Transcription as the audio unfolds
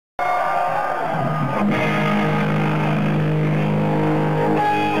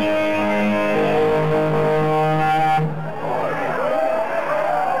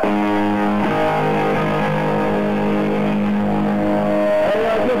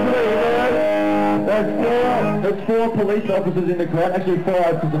there's four police officers in the crowd. Actually 5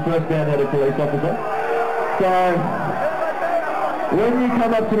 because the first band had a police officer. So, when you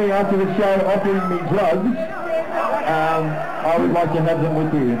come up to me after the show offering me drugs, I would like to have them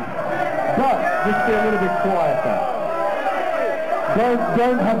with you. But, just be a little bit quieter.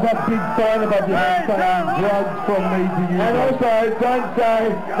 Don't have that big sign above your head saying drugs from me to you. And also, don't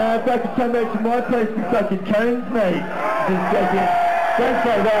say, no, if I could come back to my place and suck your cones, mate. Just joking. Don't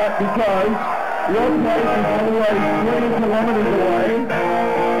say that because your place is always 20 kilometres away.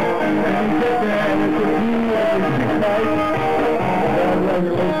 And you get there and it's a view of your shit, mate.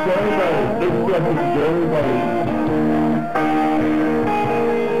 Let's go, mate. Let's fucking go, mate.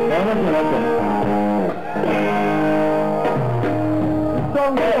 Now, that's what happened.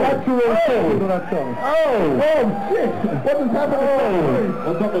 That's the real song. That song. Oh shit! What has happened?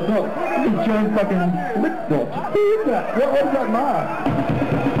 What's up? This is John's fucking lip dot. Who is that? What is that mark?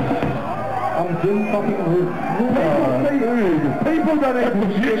 I'm Jim fucking Rhomb. People don't equal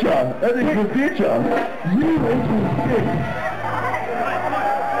future. That equals future. You equal shit.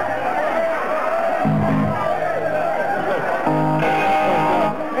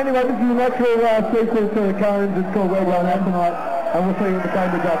 Anyway, this is a natural sequel to the Cones. It's called Where We're At Tonight. And we'll see you in the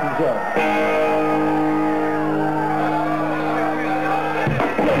Cambridge Up as well.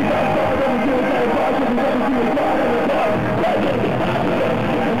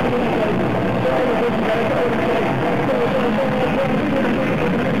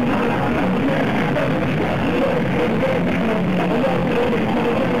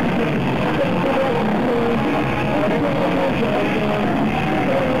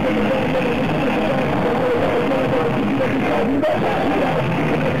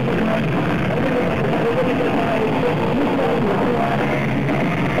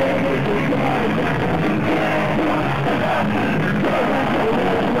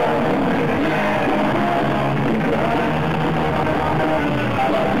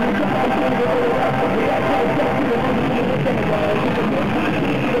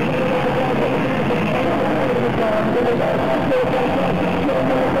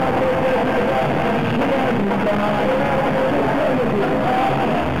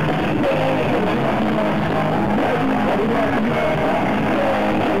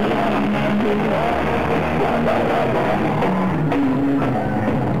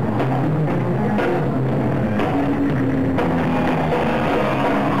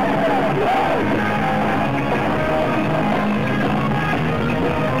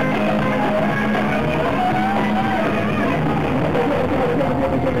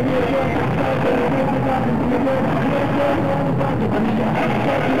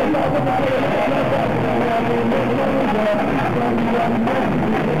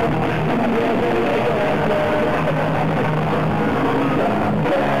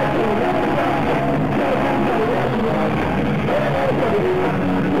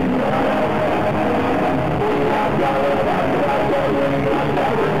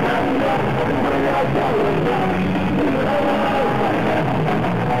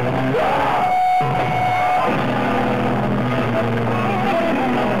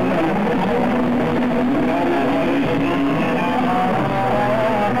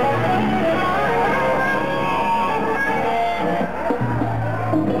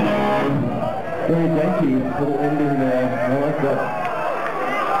 Little ending there. I like that.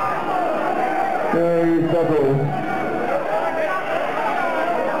 Very subtle.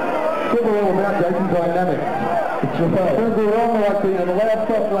 It's what we're all about, Jason, dynamics. It's your fault. Frenzal Rhomb like the loud,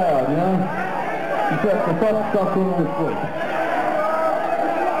 soft, loud, you know? You've got the soft stuff on this week.